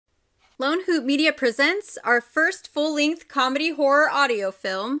Lone Hoop Media presents our first full-length comedy horror audio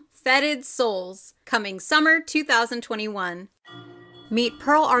film, Fetid Souls, coming summer 2021. Meet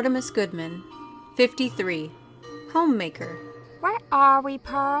Pearl Artemis Goodman, 53, homemaker. Where are we,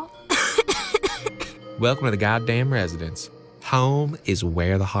 Pearl? Welcome to the goddamn residence. Home is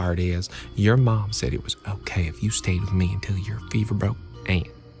where the heart is. Your mom said it was okay if you stayed with me until your fever broke and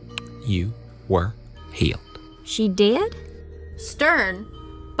you were healed. She did? Stern,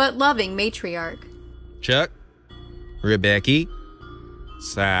 but loving matriarch. Chuck, Rebecca,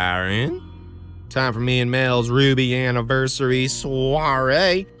 Siren, time for me and Mel's Ruby anniversary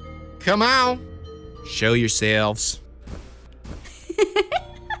soiree. Come on, show yourselves.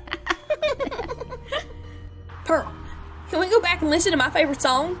 Pearl, can we go back and listen to my favorite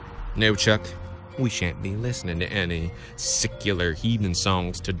song? No, Chuck, we shan't be listening to any secular heathen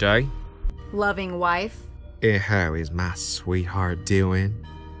songs today. Loving wife. How is my sweetheart doing?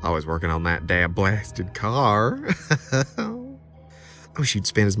 Always working on that damn blasted car. I wish you'd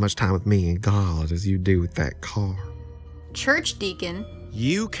spend as much time with me and God as you do with that car. Church deacon.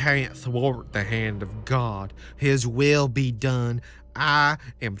 You can't thwart the hand of God. His will be done. I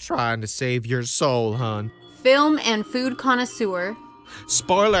am trying to save your soul, hun. Film and food connoisseur.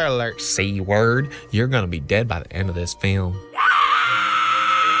 Spoiler alert, C-word. You're gonna be dead by the end of this film.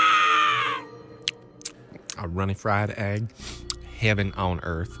 A runny fried egg. Heaven on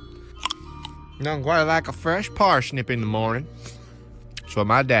earth. Not quite like a fresh parsnip in the morning. That's what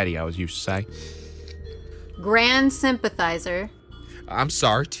my daddy always used to say. Grand sympathizer. I'm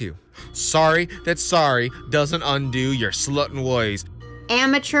sorry, too. Sorry that sorry doesn't undo your sluttin' ways.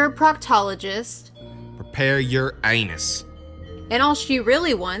 Amateur proctologist. Prepare your anus. And all she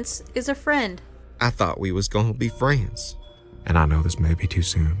really wants is a friend. I thought we was gonna be friends. And I know this may be too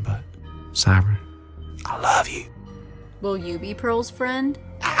soon, but Siren, I love you. Will you be Pearl's friend?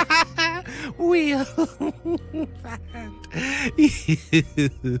 We'll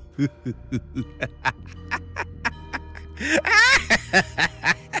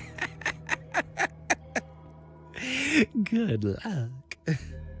Good luck.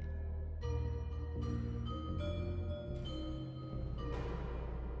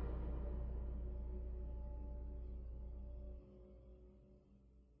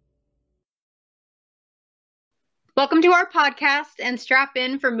 Welcome to our podcast and strap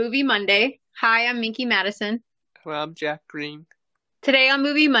in for Movie Monday. Hi, I'm Minky Madison. Well, I'm Jack Green. Today on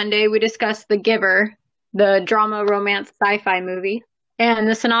Movie Monday, we discuss The Giver, the drama, romance, sci-fi movie. And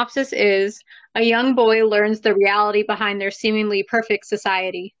the synopsis is, a young boy learns the reality behind their seemingly perfect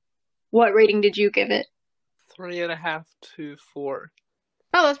society. What rating did you give it? 3.5 to 4.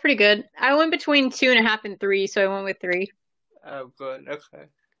 Oh, that's pretty good. I went between 2.5 and 3, so I went with 3. Oh, good. Okay.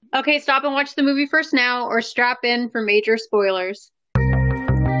 Okay, stop and watch the movie first now, or strap in for major spoilers.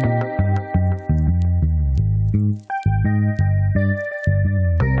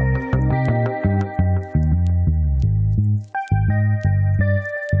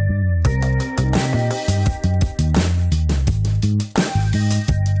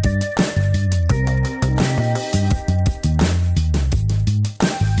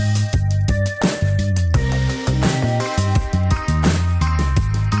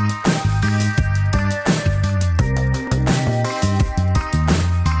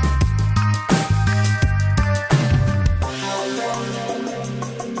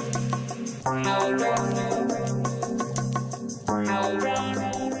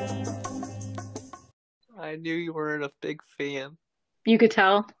 I knew you weren't a big fan. You could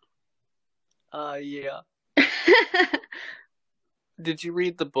tell. Yeah. Did you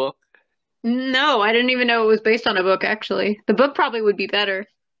read the book? No, I didn't even know it was based on a book, actually. The book probably would be better.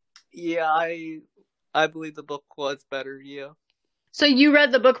 Yeah, I believe the book was better, yeah. So you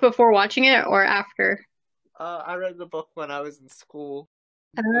read the book before watching it, or after? I read the book when I was in school.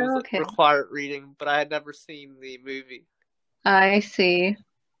 It Oh, was okay. required reading, but I had never seen the movie. I see.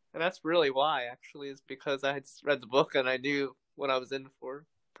 And that's really why, actually, is because I had read the book and I knew what I was in for,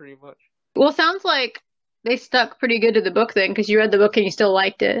 pretty much. Well, sounds like they stuck pretty good to the book then, because you read the book and you still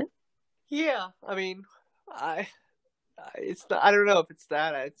liked it. Yeah, I mean, it's not, I don't know if it's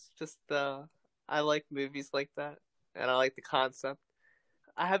that. It's just I like movies like that, and I like the concept.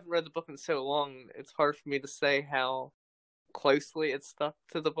 I haven't read the book in so long. It's hard for me to say how closely it stuck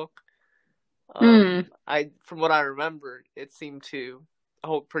to the book. From what I remember, it seemed to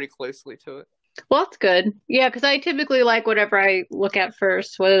hold pretty closely to it. Well, that's good. Yeah, because I typically like whatever I look at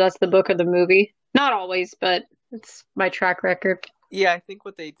first, whether that's the book or the movie. Not always, but it's my track record. Yeah, I think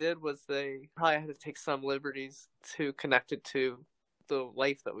what they did was they probably had to take some liberties to connect it to the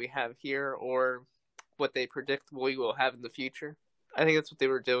life that we have here or what they predict we will have in the future. I think that's what they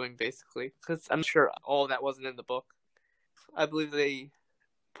were doing, basically. Because I'm sure all that wasn't in the book. I believe they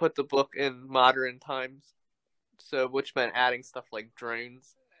put the book in modern times, so which meant adding stuff like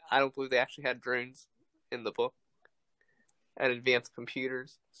drones. I don't believe they actually had drones in the book and advanced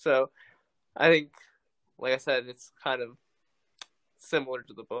computers. So I think, like I said, it's kind of similar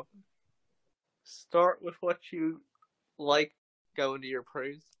to the book. Start with what you like, go into your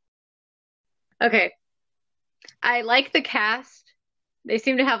praise. Okay. I like the cast. They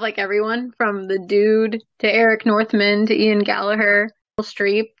seem to have like everyone from the dude to Eric Northman to Ian Gallagher,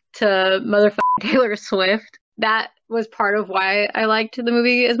 Streep to motherfucking Taylor Swift. That was part of why I liked the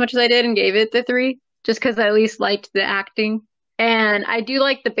movie as much as I did and gave it the 3, just because I at least liked the acting. And I do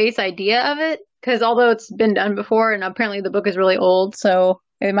like the base idea of it, because although it's been done before, and apparently the book is really old, so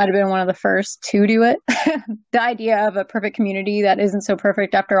it might have been one of the first to do it. The idea of a perfect community that isn't so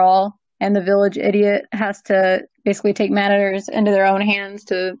perfect after all, and the village idiot has to basically take matters into their own hands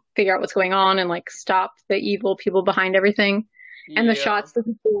to figure out what's going on and like stop the evil people behind everything. And the shots to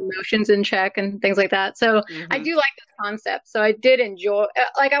keep the emotions in check and things like that. So I do like this concept. So I did enjoy,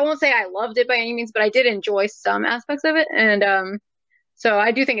 like, I won't say I loved it by any means, but I did enjoy some aspects of it. And so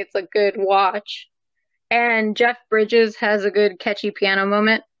I do think it's a good watch. And Jeff Bridges has a good catchy piano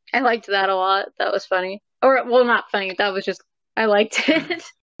moment. I liked that a lot. That was funny. Or, well, not funny. That was just, I liked it.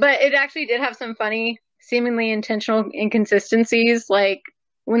 But it actually did have some funny, seemingly intentional inconsistencies, like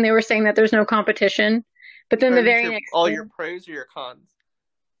when they were saying that there's no competition. But then the very next all your pros or your cons?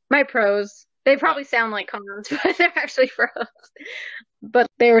 My pros. They probably sound like cons, but they're actually pros. But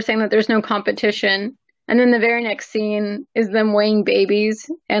they were saying that there's no competition. And then the very next scene is them weighing babies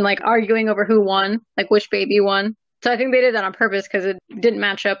and like arguing over who won, like which baby won. So I think they did that on purpose because it didn't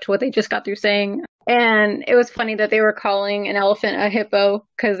match up to what they just got through saying. And it was funny that they were calling an elephant a hippo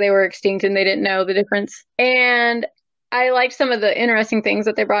because they were extinct and they didn't know the difference. And I liked some of the interesting things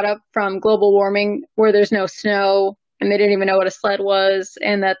that they brought up from global warming, where there's no snow and they didn't even know what a sled was,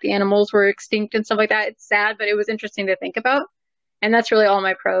 and that the animals were extinct and stuff like that. It's sad, but it was interesting to think about. And that's really all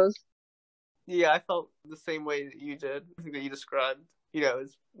my pros. Yeah, I felt the same way that you did. I think that you described,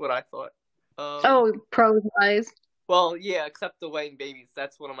 is what I thought. Pros wise. Well, yeah, except the weighing babies.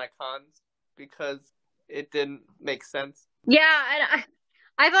 That's one of my cons because it didn't make sense. Yeah, and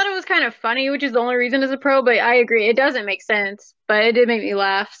I thought it was kind of funny, which is the only reason it's a pro, but I agree. It doesn't make sense, but it did make me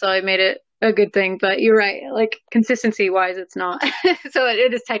laugh, so I made it a good thing. But you're right, like consistency-wise, it's not. So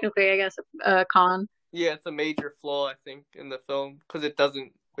it is technically, I guess, a con. Yeah, it's a major flaw, I think, in the film, because it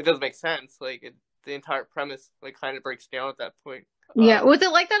doesn't make sense. Like, the entire premise, like, kind of breaks down at that point. Yeah, was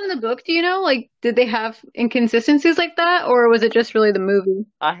it like that in the book? Do you know? Like, did they have inconsistencies like that, or was it just really the movie?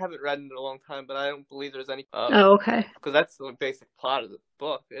 I haven't read it in a long time, but I don't believe there's any. Okay. Because that's the basic plot of the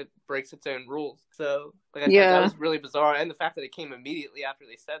book. It breaks its own rules. So, like I said, that was really bizarre, and the fact that it came immediately after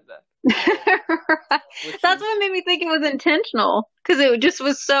they said that. That's what made me think it was intentional, because it just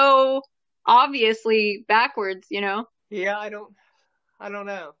was so obviously backwards, Yeah, I don't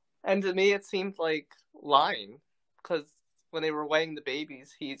know. And to me, it seemed like lying, because when they were weighing the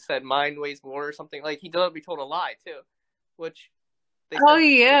babies, he said mine weighs more or something. Like, he deliberately told a lie, too. Which, they said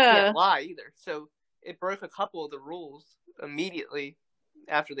they can't lie either. So, it broke a couple of the rules immediately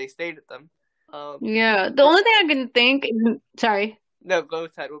after they stated them. The only thing I can think... Sorry. No, go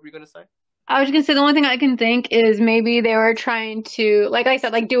ahead. What were you going to say? I was going to say the only thing I can think is maybe they were trying to, like I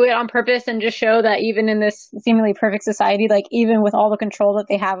said, like do it on purpose and just show that even in this seemingly perfect society, like even with all the control that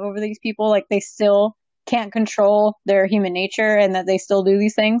they have over these people, like they still can't control their human nature and that they still do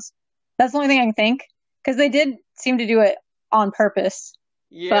these things. That's the only thing I can think, because they did seem to do it on purpose.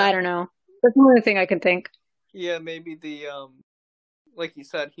 Yeah. But I don't know. That's the only thing I can think. Yeah, maybe like you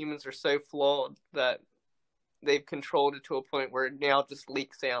said, humans are so flawed that they've controlled it to a point where it now just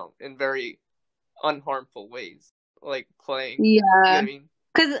leaks out in very unharmful ways, like playing. Yeah. You know what I mean?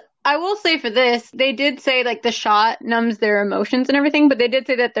 Because I will say for this, they did say like the shot numbs their emotions and everything, but they did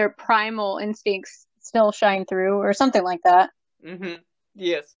say that their primal instincts still shine through or something like that. Mm-hmm.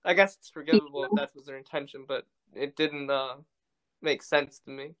 Yes. I guess it's forgivable if that was their intention, but it didn't make sense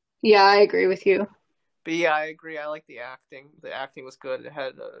to me. Yeah, I agree with you. But yeah, I agree. I like the acting. The acting was good. It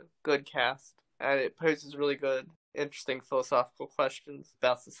had a good cast, and it poses really good, interesting philosophical questions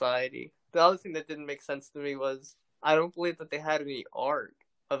about society. The other thing that didn't make sense to me was I don't believe that they had any art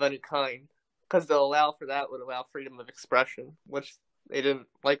of any kind, because to allow for that would allow freedom of expression, which they didn't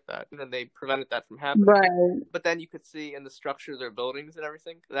like that, and they prevented that from happening. Right. But then you could see in the structure of their buildings and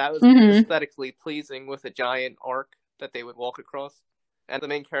everything, that was aesthetically pleasing with a giant arc that they would walk across. And the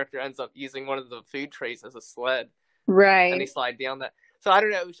main character ends up using one of the food trays as a sled. Right. And they slide down that. So I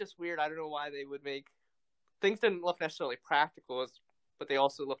don't know, it was just weird. I don't know why they would make things didn't look necessarily practical, but they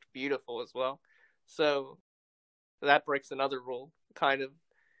also looked beautiful as well. So that breaks another rule, kind of,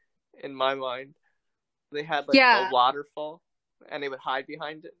 in my mind. They had like a Yeah. waterfall, and they would hide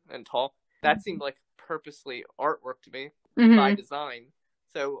behind it and talk. That seemed like purposely artwork to me by design.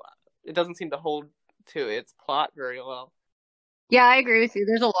 So it doesn't seem to hold to its plot very well. Yeah, I agree with you.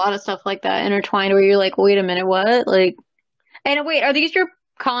 There's a lot of stuff like that intertwined where you're like, wait a minute, what? Like, and wait, are these your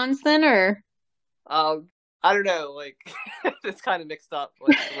cons then, or? I don't know. Like, it's kind of mixed up,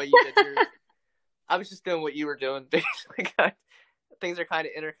 like the way you did yours. I was just doing what you were doing, basically. Things are kind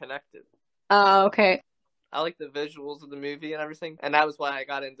of interconnected. Oh, okay. I like the visuals of the movie and everything, and that was why I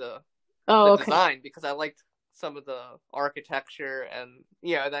got into design, because I liked some of the architecture, and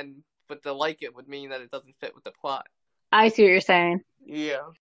then but to like it would mean that it doesn't fit with the plot. I see what you're saying. Yeah,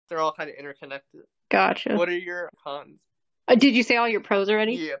 they're all kind of interconnected. Gotcha. What are your cons? Did you say all your pros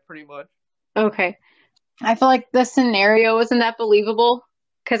already? Yeah, pretty much. Okay. I feel like the scenario isn't that believable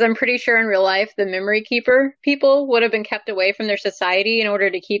because I'm pretty sure in real life the memory keeper people would have been kept away from their society in order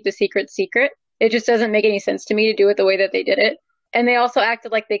to keep the secret secret. It just doesn't make any sense to me to do it the way that they did it. And they also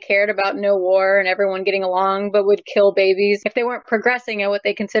acted like they cared about no war and everyone getting along, but would kill babies if they weren't progressing at what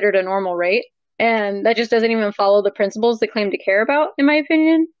they considered a normal rate. And that just doesn't even follow the principles they claim to care about, in my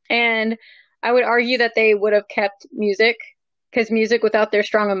opinion. And I would argue that they would have kept music, because music without their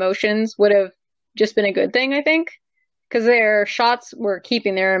strong emotions would have just been a good thing, I think. Because their shots were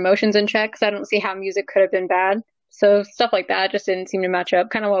keeping their emotions in check, because I don't see how music could have been bad. So stuff like that just didn't seem to match up,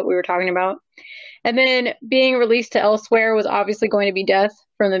 kind of what we were talking about. And then being released to elsewhere was obviously going to be death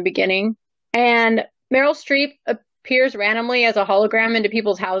from the beginning. And Meryl Streep appears randomly as a hologram into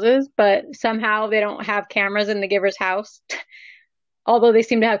people's houses, but somehow they don't have cameras in the giver's house, although they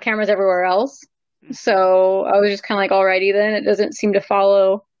seem to have cameras everywhere else. So I was just kind of like, alrighty then. It doesn't seem to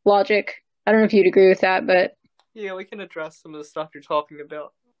follow logic. I don't know if you'd agree with that, but... Yeah, we can address some of the stuff you're talking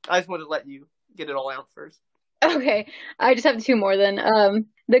about. I just wanted to let you get it all out first. Okay, I just have two more then.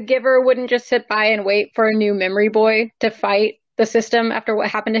 The giver wouldn't just sit by and wait for a new memory boy to fight the system after what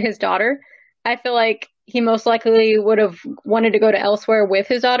happened to his daughter. I feel like he most likely would have wanted to go to elsewhere with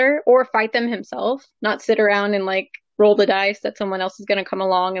his daughter or fight them himself, not sit around and like roll the dice that someone else is going to come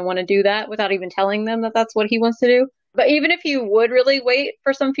along and want to do that without even telling them that that's what he wants to do. But even if he would really wait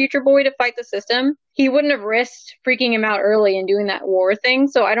for some future boy to fight the system, he wouldn't have risked freaking him out early and doing that war thing.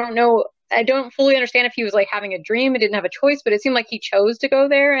 So I don't know. I don't fully understand if he was like having a dream and didn't have a choice, but it seemed like he chose to go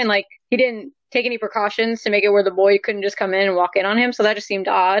there and like he didn't take any precautions to make it where the boy couldn't just come in and walk in on him. So that just seemed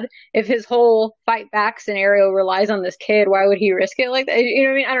odd. If his whole fight back scenario relies on this kid, why would he risk it like that? You know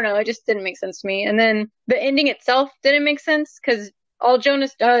what I mean? I don't know. It just didn't make sense to me. And then the ending itself didn't make sense because all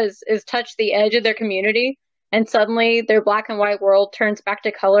Jonas does is touch the edge of their community. And suddenly their black and white world turns back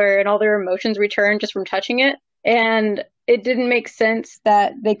to color and all their emotions return just from touching it. And it didn't make sense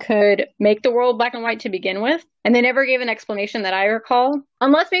that they could make the world black and white to begin with. And they never gave an explanation that I recall.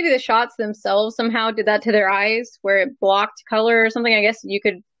 Unless maybe the shots themselves somehow did that to their eyes where it blocked color or something. I guess you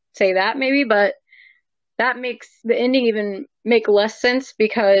could say that maybe, but that makes the ending even make less sense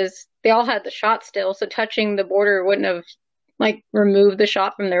because they all had the shot still. So touching the border wouldn't have like removed the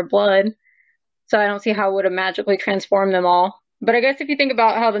shot from their blood. So I don't see how it would have magically transformed them all. But I guess if you think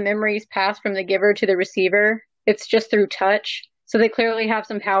about how the memories pass from the giver to the receiver, it's just through touch. So they clearly have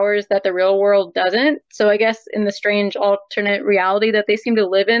some powers that the real world doesn't. So I guess in the strange alternate reality that they seem to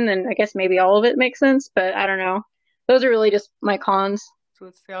live in, then I guess maybe all of it makes sense, but I don't know. Those are really just my cons. So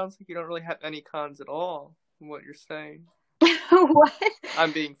it sounds like you don't really have any cons at all from what you're saying. What?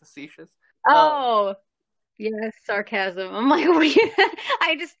 I'm being facetious. Oh, yes, sarcasm. I'm like, what do you...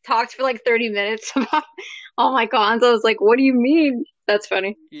 I just talked for like 30 minutes about all my cons. I was like, what do you mean? That's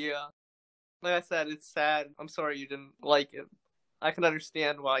funny. Yeah. Like I said, it's sad. I'm sorry you didn't like it. I can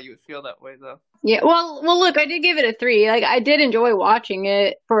understand why you would feel that way, though. Yeah, well, look, I did give it a 3. Like, I did enjoy watching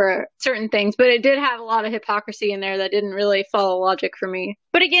it for certain things, but it did have a lot of hypocrisy in there that didn't really follow logic for me.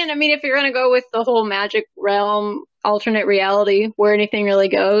 But again, I mean, if you're going to go with the whole magic realm, alternate reality, where anything really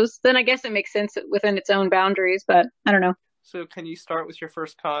goes, then I guess it makes sense within its own boundaries, but I don't know. So can you start with your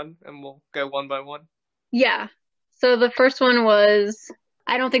first con, and we'll go one by one? Yeah. So the first one was,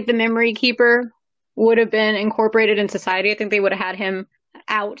 I don't think the memory keeper would have been incorporated in society. I think they would have had him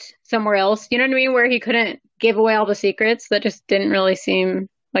out somewhere else. You know what I mean? Where he couldn't give away all the secrets. That just didn't really seem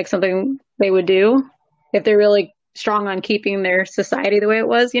like something they would do if they're really strong on keeping their society the way it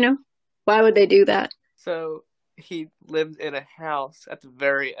was, you know? Why would they do that? So he lived in a house at the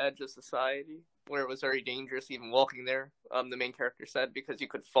very edge of society where it was very dangerous even walking there, the main character said, because you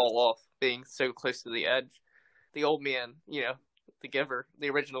could fall off being so close to the edge. The old man, the giver, the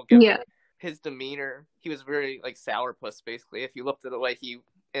original giver, Yeah. his demeanor, he was very like sourpuss basically. If you looked at the way he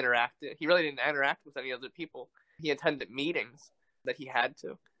interacted, he really didn't interact with any other people. He attended meetings that he had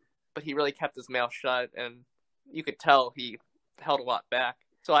to, but he really kept his mouth shut, and you could tell he held a lot back.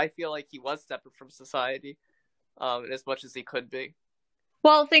 So I feel like he was separate from society, as much as he could be.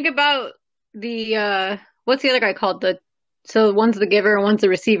 Well, think about what's the other guy called? So one's the giver and one's the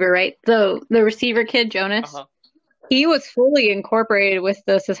receiver, right? So the receiver kid, Jonas, Uh-huh. he was fully incorporated with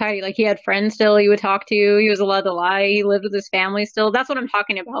the society. Like he had friends still he would talk to. He was allowed to lie. He lived with his family still. That's what I'm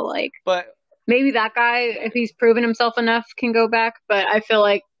talking about. Like But maybe that guy, if he's proven himself enough, can go back. But I feel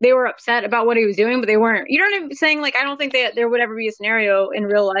like they were upset about what he was doing, but they weren't. You know what I'm saying? Like I don't think there would ever be a scenario in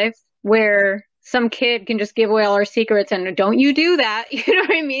real life where some kid can just give away all our secrets and don't you do that. You know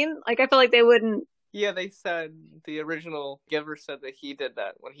what I mean? Like I feel like they wouldn't. yeah, they said the original giver said that he did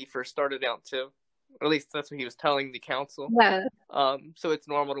that when he first started out too. Or at least that's what he was telling the council. Yeah. So it's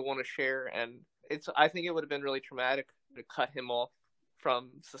normal to want to share, and I think it would have been really traumatic to cut him off from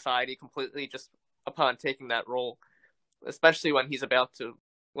society completely just upon taking that role, especially when he's about to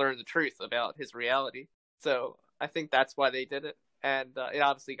learn the truth about his reality. So I think that's why they did it, and it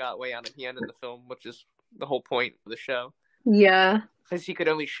obviously got way out at the end of the film, which is the whole point of the show. Yeah. Because he could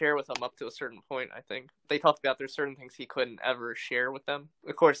only share with them up to a certain point, I think. They talked about there's certain things he couldn't ever share with them.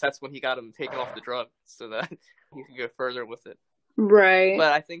 Of course, that's when he got him taken off the drug, so that he could go further with it. Right.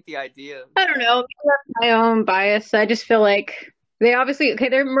 But I think the idea... I don't know. That's my own bias. I just feel like they obviously,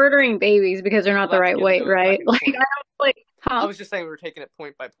 they're murdering babies because they're not the right weight, right? Like, I don't like, I was just saying we were taking it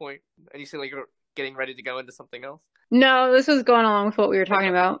point by point, and you seem like you're getting ready to go into something else. No, this was going along with what we were talking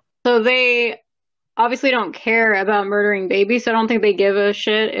about. So they obviously don't care about murdering babies, so I don't think they give a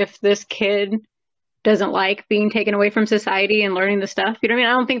shit if this kid doesn't like being taken away from society and learning the stuff. You know what I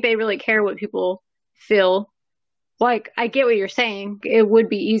mean? I don't think they really care what people feel. Like, I get what you're saying. It would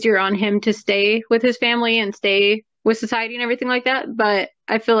be easier on him to stay with his family and stay with society and everything like that. But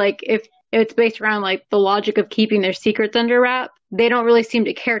I feel like if it's based around like the logic of keeping their secrets under wrap, they don't really seem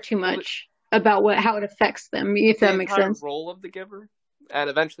to care too much about how it affects them, if that makes sense. The role of the giver and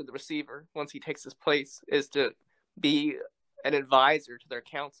eventually the receiver, once he takes his place, is to be an advisor to their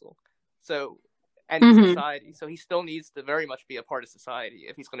council. So, and society. So he still needs to very much be a part of society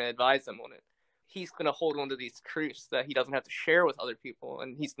if he's going to advise them on it. He's going to hold on to these truths that he doesn't have to share with other people,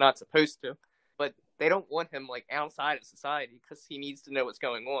 and he's not supposed to. But they don't want him like outside of society because he needs to know what's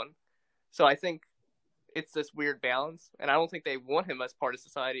going on. So I think it's this weird balance, and I don't think they want him as part of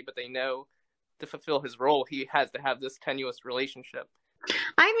society, but they know to fulfill his role, he has to have this tenuous relationship.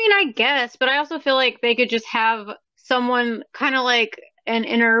 I mean, I guess, but I also feel like they could just have someone kind of like an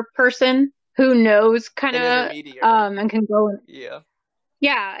inner person who knows kind of and can go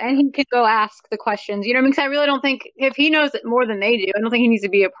yeah, and he can go ask the questions. You know what I mean? Because I really don't think if he knows it more than they do, I don't think he needs to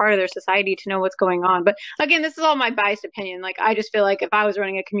be a part of their society to know what's going on. But again, this is all my biased opinion. Like, I just feel like if I was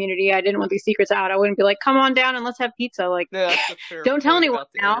running a community, I didn't want these secrets out. I wouldn't be like, come on down and let's have pizza. Like, no, that's a fair don't tell anyone about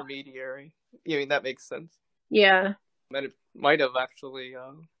the now. Intermediary. I mean, that makes sense. Yeah. And it might have actually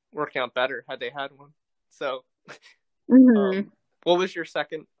worked out better had they had one. So, what was your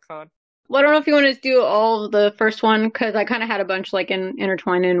second con? Well, I don't know if you want to do all of the first one, because I kind of had a bunch like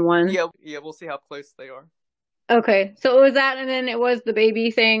intertwined in one. Yeah, we'll see how close they are. Okay, so it was that, and then it was the baby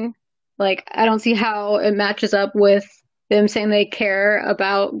thing. Like, I don't see how it matches up with them saying they care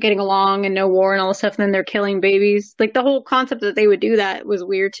about getting along and no war and all this stuff, and then they're killing babies. Like, the whole concept that they would do that was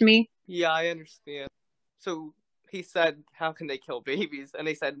weird to me. Yeah, I understand. So he said, how can they kill babies? And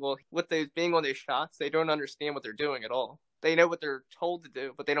they said, well, with those being on those shots, they don't understand what they're doing at all. They know what they're told to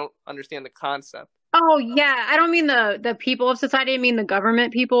do, but they don't understand the concept. Oh, yeah. I don't mean the people of society. I mean the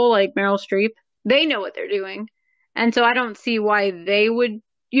government people, like Meryl Streep. They know what they're doing. And so I don't see why they would,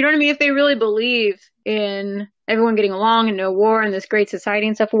 you know what I mean? If they really believe in everyone getting along and no war and this great society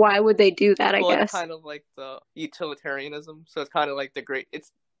and stuff, why would they do that, I guess? It's kind of like the utilitarianism. So it's kind of like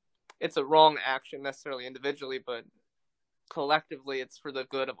it's a wrong action necessarily individually, but collectively it's for the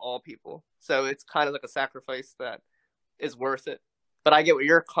good of all people. So it's kind of like a sacrifice that is worth it. But I get where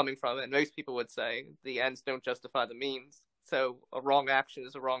you're coming from, and most people would say the ends don't justify the means. So a wrong action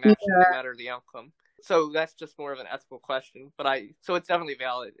is a wrong action, no matter the outcome. So that's just more of an ethical question. So it's definitely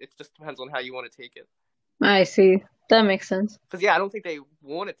valid. It just depends on how you want to take it. I see. That makes sense. Because I don't think they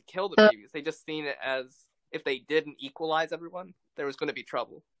wanted to kill the babies. They just seen it as if they didn't equalize everyone, there was going to be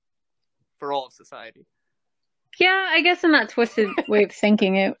trouble for all of society. Yeah, I guess in that twisted way of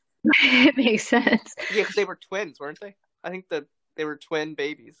thinking, it makes sense. Yeah, because they were twins, weren't they? I think that they were twin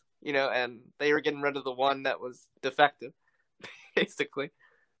babies, and they were getting rid of the one that was defective, basically.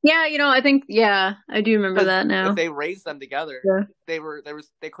 Yeah, I think, yeah, I do remember Because that if now. they raised them together, Yeah.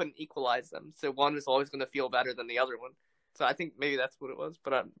 they couldn't equalize them. So one was always going to feel better than the other one. So I think maybe that's what it was,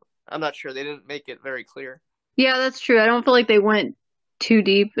 but I'm not sure. They didn't make it very clear. Yeah, that's true. I don't feel like they went too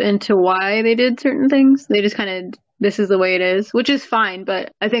deep into why they did certain things. They just kind of, this is the way it is, which is fine,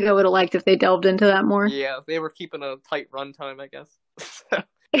 but I think I would have liked if they delved into that more. Yeah, they were keeping a tight runtime, I guess.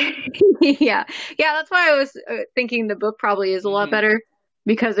 Yeah. Yeah, that's why I was thinking the book probably is a lot hmm better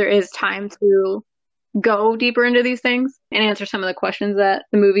because there is time to go deeper into these things and answer some of the questions that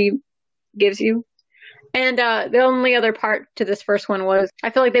the movie gives you. And the only other part to this first one was I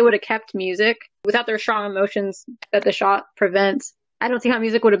feel like they would have kept music without their strong emotions that the shot prevents. I don't see how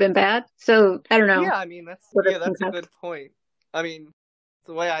music would have been bad. So I don't know. Yeah, I mean Would have been that's a kept. good point. I mean,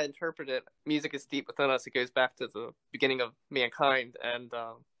 the way I interpret it, music is deep within us. It goes back to the beginning of mankind, and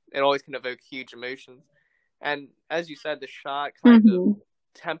it always can evoke huge emotions. And as you said, the shot kind of Hmm.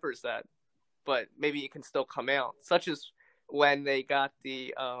 tempers that, but maybe it can still come out. Such as when they got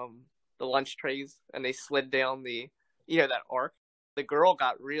the lunch trays and they slid down the that arc. The girl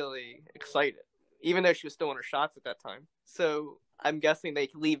got really excited, even though she was still in her shots at that time. So I'm guessing they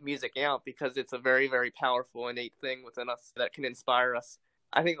leave music out because it's a very, very powerful innate thing within us that can inspire us.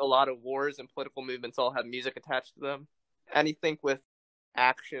 I think a lot of wars and political movements all have music attached to them. Anything with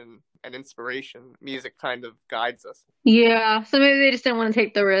action and inspiration, music kind of guides us. Yeah. So maybe they just didn't want to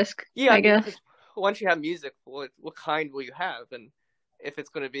take the risk, Yeah, I I mean, guess. because once you have music, what kind will you have? And if it's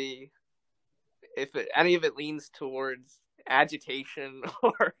going to be, any of it leans towards agitation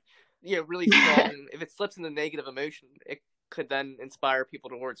or, really strong, if it slips into negative emotion, it could then inspire people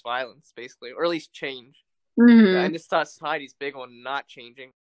towards violence, basically, or at least change. Hmm. And this society's big on not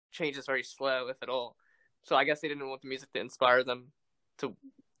changing. Change is very slow, if at all. So I guess they didn't want the music to inspire them to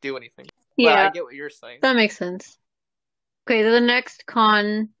do anything. But I Yeah, get what you're saying. that makes sense. Okay, so the next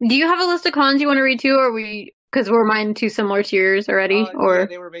con. Do you have a list of cons you want to read too, or we? Because were mine too similar to yours already, Yeah, or?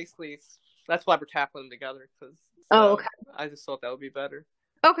 they were basically. That's why we're tackling them together, because Oh, so okay. I just thought that would be better.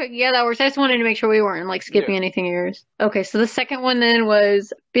 Okay, yeah, that works. I just wanted to make sure we weren't like Yeah. skipping anything of yours. Okay, so the second one then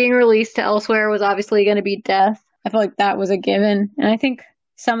was being released to elsewhere was obviously going to be death. I feel like that was a given, and I think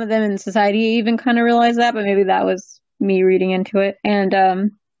some of them in society even kind of realized that, but maybe that was me reading into it. And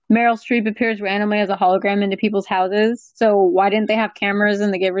Meryl Streep appears randomly as a hologram into people's houses. So why didn't they have cameras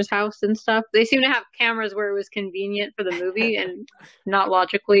in the giver's house and stuff? They seem to have cameras where it was convenient for the movie and not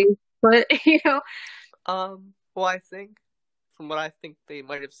logically, but Well, I think from what I think they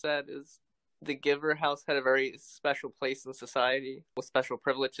might have said is the Giver House had a very special place in society with special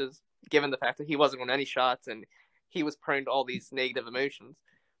privileges, given the fact that he wasn't on any shots and he was prone to all these negative emotions.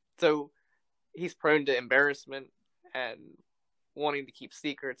 So he's prone to embarrassment and wanting to keep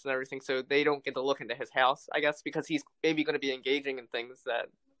secrets and everything. So they don't get to look into his house, I guess, because he's maybe going to be engaging in things that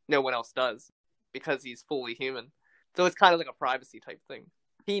no one else does because he's fully human. So it's kind of like a privacy type thing.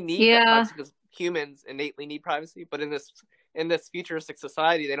 He needs that yeah. privacy because humans innately need privacy, but in this futuristic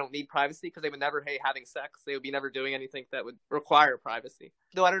society, they don't need privacy because they would never having sex. They would be never doing anything that would require privacy.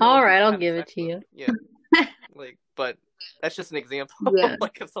 Though I don't know All what he's right, I'll having give it sex to with. you. Yeah, like, that's just an example, Yeah.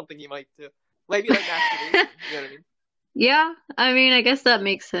 like of something he might do. Maybe like masturbation. You know what I mean? Yeah, I mean, I guess that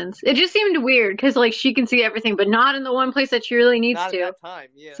makes sense. It just seemed weird because like she can see everything, but not in the one place that she really needs Not at to. that time.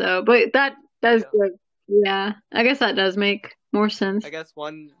 Yeah, So, but that does yeah. like, yeah, I guess that does make more sense. I guess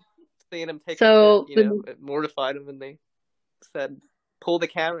one seeing him take a shit, So the, it mortified him, and they said, "Pull the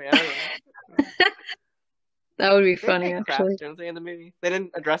camera." I don't know. that would be They funny take a crap, actually. don't they, in the movie? They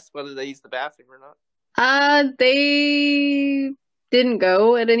didn't address whether they used the bathroom or not. They didn't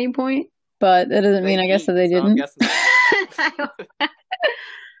go at any point, but that doesn't They mean I guess eat, that they so I'm didn't. guessing they did.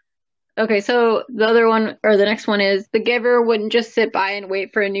 Okay, so the other one or the next one is the giver wouldn't just sit by and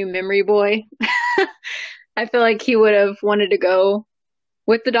wait for a new memory boy. I feel like he would have wanted to go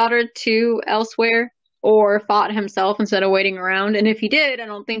with the daughter to elsewhere or fought himself instead of waiting around. And if he did, I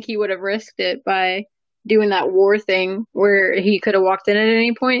don't think he would have risked it by doing that war thing where he could have walked in at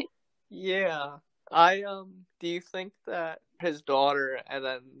any point. Yeah. I do you think that his daughter and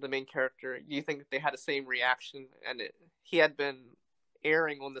then the main character, do you think that they had the same reaction and he had been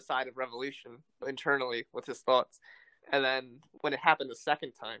erring on the side of revolution internally with his thoughts. And then when it happened the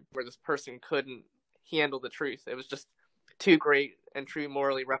second time where this person couldn't handle the truth, it was just too great and too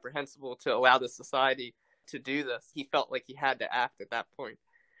morally reprehensible to allow this society to do this. He felt like he had to act at that point.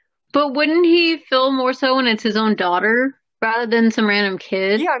 But wouldn't he feel more so when it's his own daughter rather than some random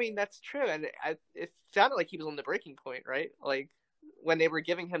kid? Yeah, I mean, that's true. And it sounded like he was on the breaking point, right? Like, when they were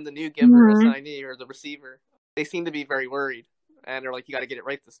giving him the new giver Mhm. assignee or the receiver, they seemed to be very worried. And they're like, you got to get it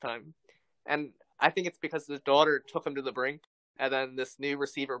right this time. And I think it's because his daughter took him to the brink. and then this new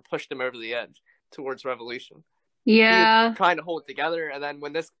receiver pushed him over the edge towards revolution. He Yeah. was trying to hold it together, and then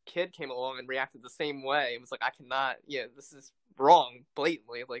when this kid came along and reacted the same way, it was like, I cannot, this is wrong,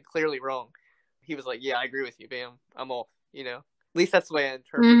 blatantly, like, clearly wrong. He was like, yeah, I agree with you, bam, I'm off, At least that's the way I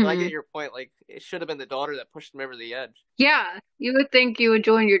interpret it. But I get your point, like, it should have been the daughter that pushed him over the edge. Yeah, you would think you would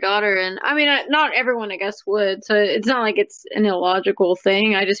join your daughter, and I mean, not everyone, I guess, would, so it's not like it's an illogical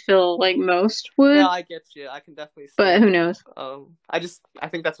thing. I just feel like most would. No, I get you, I can definitely see but who knows? I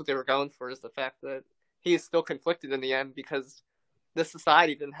think that's what they were going for, is the fact that he is still conflicted in the end because the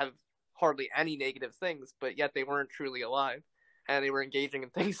society didn't have hardly any negative things, but yet they weren't truly alive, and they were engaging in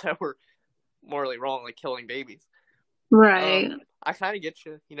things that were morally wrong, like killing babies. Right. I kind of get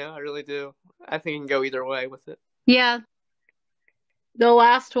you, I really do. I think you can go either way with it. Yeah. The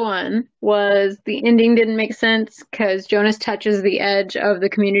last one was the ending didn't make sense because Jonas touches the edge of the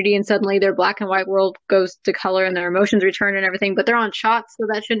community and suddenly their black and white world goes to color and their emotions return and everything, but they're on shots, so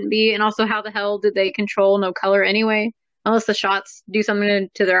that shouldn't be. And also, how the hell did they control no color anyway? Unless the shots do something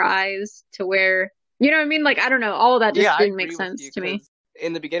to their eyes to where, you know what I mean? Like, I don't know. All of that just didn't make sense to me.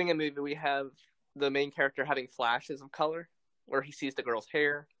 In the beginning of the movie, we have the main character having flashes of color where he sees the girl's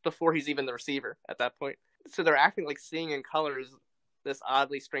hair before he's even the receiver at that point. So they're acting like seeing in color is this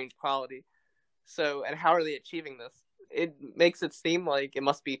oddly strange quality. So, and how are they achieving this? It makes it seem like it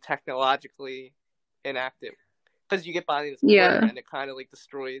must be technologically inactive. Because you get by this blur and it kind of like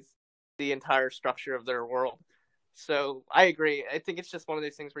destroys the entire structure of their world. So I agree. I think it's just one of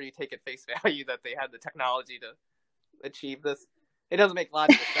those things where you take at face value that they had the technology to achieve this. It doesn't make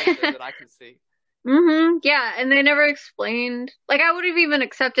logical sense that I can see. Yeah, and they never explained. Like, I would have even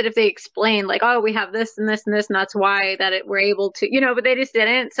accepted if they explained, like, oh, we have this and this and this, and that's why we're able to, but they just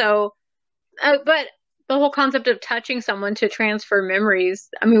didn't. So, but the whole concept of touching someone to transfer memories,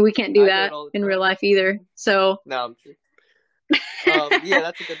 I mean, we can't do that in real life either. So, no, I'm true. Yeah,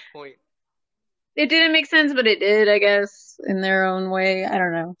 that's a good point. It didn't make sense, but it did, I guess, in their own way. I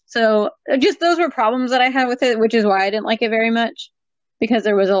don't know. So, just those were problems that I had with it, which is why I didn't like it very much, because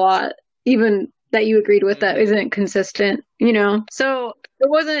there was a lot, even that you agreed with, that isn't consistent, So it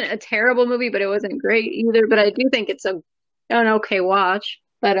wasn't a terrible movie, but it wasn't great either. But I do think it's an okay watch.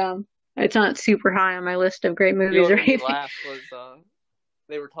 But it's not super high on my list of great movies or anything. Laugh was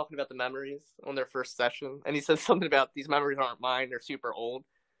they were talking about the memories on their first session, and he said something about these memories aren't mine; they're super old.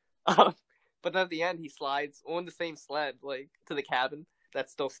 But then at the end, he slides on the same sled, like, to the cabin that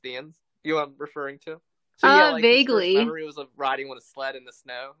still stands. You know what I'm referring to? So yeah, vaguely. His first memory was of riding on a sled in the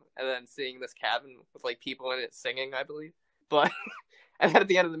snow, and then seeing this cabin with like people in it singing, I believe. But and then at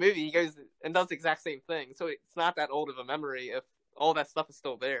the end of the movie, he goes and does the exact same thing. So it's not that old of a memory if all that stuff is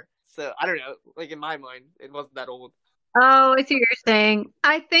still there. So I don't know. Like, in my mind, it wasn't that old. Oh, I see what you're saying.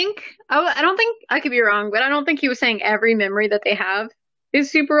 I don't think, I could be wrong, but I don't think he was saying every memory that they have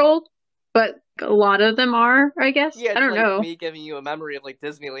is super old. But a lot of them are, I guess. Yeah, I don't know. Me giving you a memory of like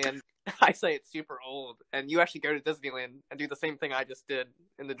Disneyland. I say it's super old, and you actually go to Disneyland and do the same thing I just did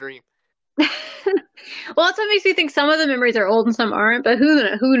in the dream. Well, that's what makes me think some of the memories are old and some aren't, but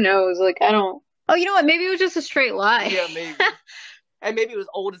who knows? Like, I don't. Oh, you know what? Maybe it was just a straight lie. Yeah, maybe. And maybe it was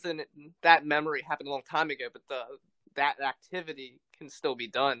old as in that memory happened a long time ago, but that activity can still be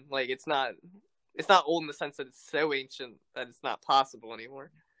done. Like, it's not old in the sense that it's so ancient that it's not possible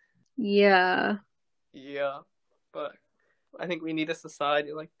anymore. Yeah. Yeah, but I think we need a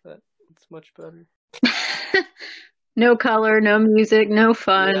society like that. It's much better. No color, no music, no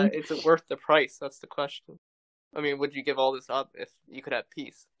fun. Yeah, is it worth the price? That's the question. I mean, would you give all this up if you could have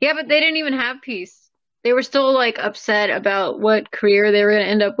peace? Yeah, but they didn't even have peace. They were still, like, upset about what career they were going to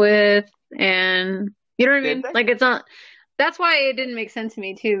end up with, and you know what I mean? Like, it's not. That's why it didn't make sense to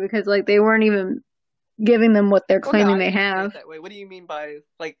me too, because like they weren't even giving them what they're claiming they have. That way. What do you mean by,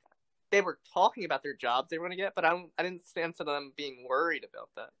 like, they were talking about their jobs they were going to get, but I didn't sense them being worried about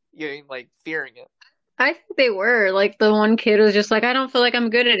that. You know, like, fearing it. I think they were. Like, the one kid was just like, I don't feel like I'm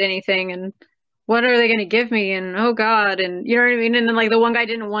good at anything, and what are they going to give me? And oh God, and you know what I mean? And then, like, the one guy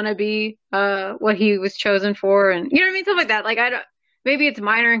didn't want to be what he was chosen for, and you know what I mean? Stuff like that. Like, I don't. Maybe it's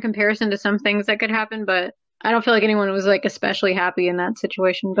minor in comparison to some things that could happen, but I don't feel like anyone was like especially happy in that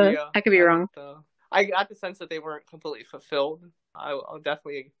situation. But yeah, I could be wrong. I got the sense that they weren't completely fulfilled. I'll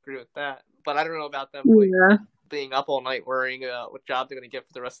definitely agree with that. But I don't know about them being up all night worrying about what job they're going to get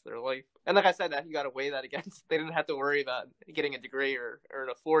for the rest of their life. And like I said, that you got to weigh that against. They didn't have to worry about getting a degree or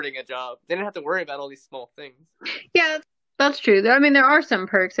affording a job. They didn't have to worry about all these small things. Yeah, that's true. I mean, there are some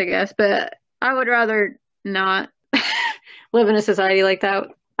perks, I guess, but I would rather not live in a society like that.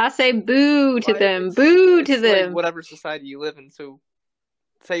 I say boo to them. Boo to them. Like whatever society you live in. So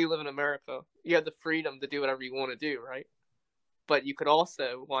say you live in America, you have the freedom to do whatever you want to do, right? but you could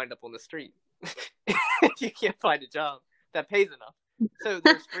also wind up on the street if you can't find a job that pays enough. So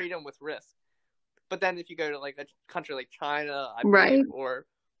there's freedom with risk. But then if you go to like a country like China, I believe, or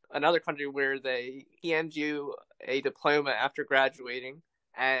another country where they hand you a diploma after graduating,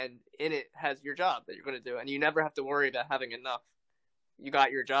 and in it has your job that you're going to do, and you never have to worry about having enough. You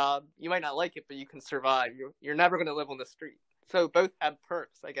got your job. You might not like it, but you can survive. You're never going to live on the street. So both have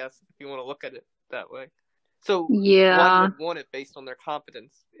perks, I guess, if you want to look at it that way. So one would want it based on their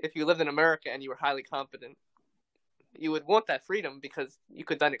competence. If you lived in America and you were highly competent, you would want that freedom because you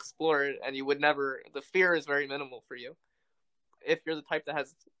could then explore it, and you would never, the fear is very minimal for you. If you're the type that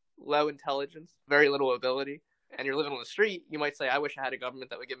has low intelligence, very little ability, and you're living on the street, you might say, I wish I had a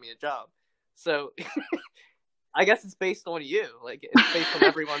government that would give me a job. So I guess it's based on you. Like, it's based on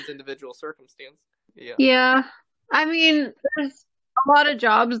everyone's individual circumstance. Yeah. I mean, there's a lot of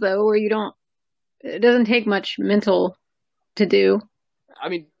jobs, though, where it doesn't take much mental to do. I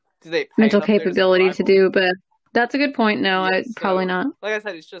mean, do they pay mental capability to do, but that's a good point. No, probably not. Like I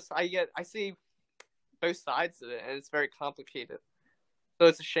said, it's just, I see both sides of it, and it's very complicated. So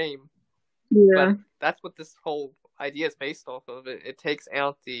it's a shame. Yeah. But that's what this whole idea is based off of. It takes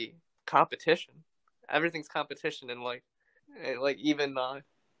out the competition. Everything's competition in life. Like even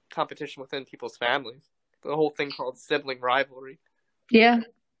competition within people's families. The whole thing called sibling rivalry. Yeah.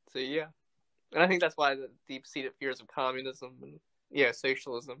 So yeah. And I think that's why the deep-seated fears of communism and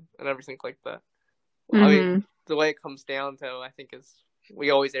socialism and everything like that. I mean, the way it comes down to, I think, is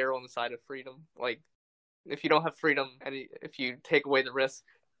we always err on the side of freedom. Like, if you don't have freedom, and if you take away the risk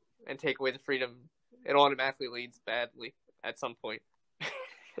and take away the freedom, it automatically leads badly at some point.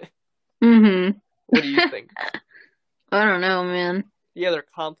 What do you think? I don't know, man. Yeah, they're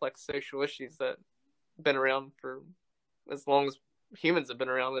complex social issues that have been around for as long as humans have been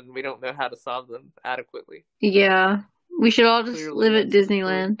around, and we don't know how to solve them adequately. Yeah. We should all just live at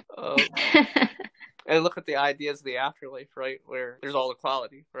Disneyland. And look at the ideas of the afterlife, right? Where there's all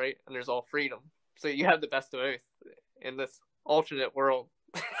equality, right? And there's all freedom. So you have the best of both in this alternate world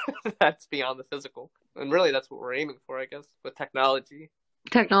that's beyond the physical. And really that's what we're aiming for, I guess, with technology.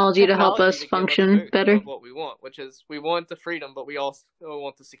 Technology to help us function better. What we want, which is we want the freedom, but we also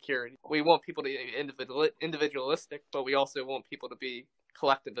want the security. We want people to be individualistic, but we also want people to be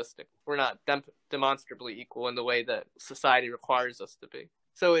collectivistic. We're not demonstrably equal in the way that society requires us to be.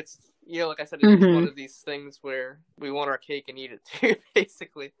 So it's, like I said, it's one of these things where we want our cake and eat it too,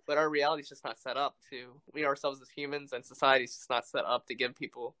 basically. But our reality is just not set up to, we ourselves as humans, and society is just not set up to give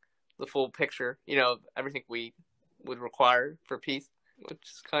people the full picture, everything we would require for peace, which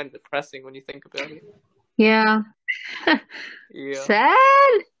is kind of depressing when you think about it. Yeah. Yeah.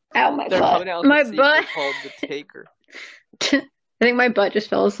 Sad. Ow, my butt. My butt. Called The Taker. I think my butt just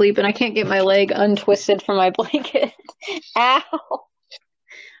fell asleep, and I can't get my leg untwisted from my blanket. Ow.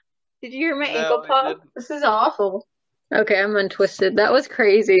 Did you hear my ankle pop? This is awful. Okay, I'm untwisted. That was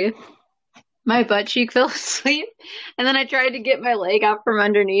crazy. My butt cheek fell asleep, and then I tried to get my leg out from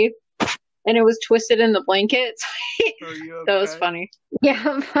underneath, and it was twisted in the blanket. Are you okay? That was funny. Yeah,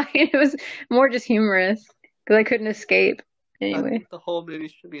 I'm fine. It was more just humorous, because I couldn't escape. Anyway. The whole movie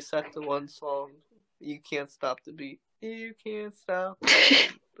should be set to one song. You can't stop the beat. You can't stop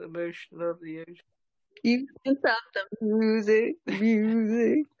the motion of the ocean. You can't stop the music.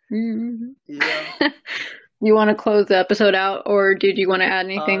 Yeah. You want to close the episode out, or did you want to add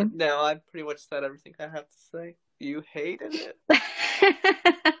anything? No, I pretty much said everything I have to say. You hated it?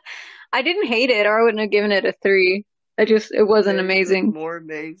 I didn't hate it, or I wouldn't have given it a 3. It wasn't amazing. More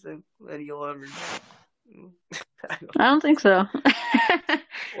amazing than you'll ever know. I don't think so.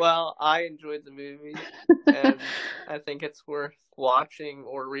 Well, I enjoyed the movie, and I think it's worth watching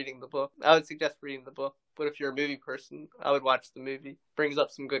or reading the book. I would suggest reading the book, but if you're a movie person, I would watch the movie. It brings up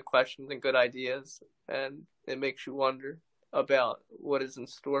some good questions and good ideas, and it makes you wonder about what is in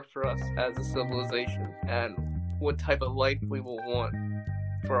store for us as a civilization and what type of life we will want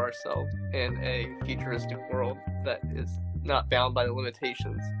for ourselves in a futuristic world that is not bound by the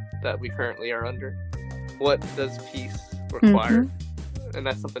limitations that we currently are under. What does peace require? And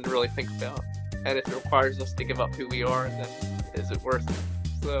that's something to really think about. And if it requires us to give up who we are, then is it worth it?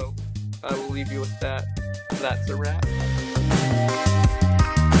 So I will leave you with that. That's a wrap.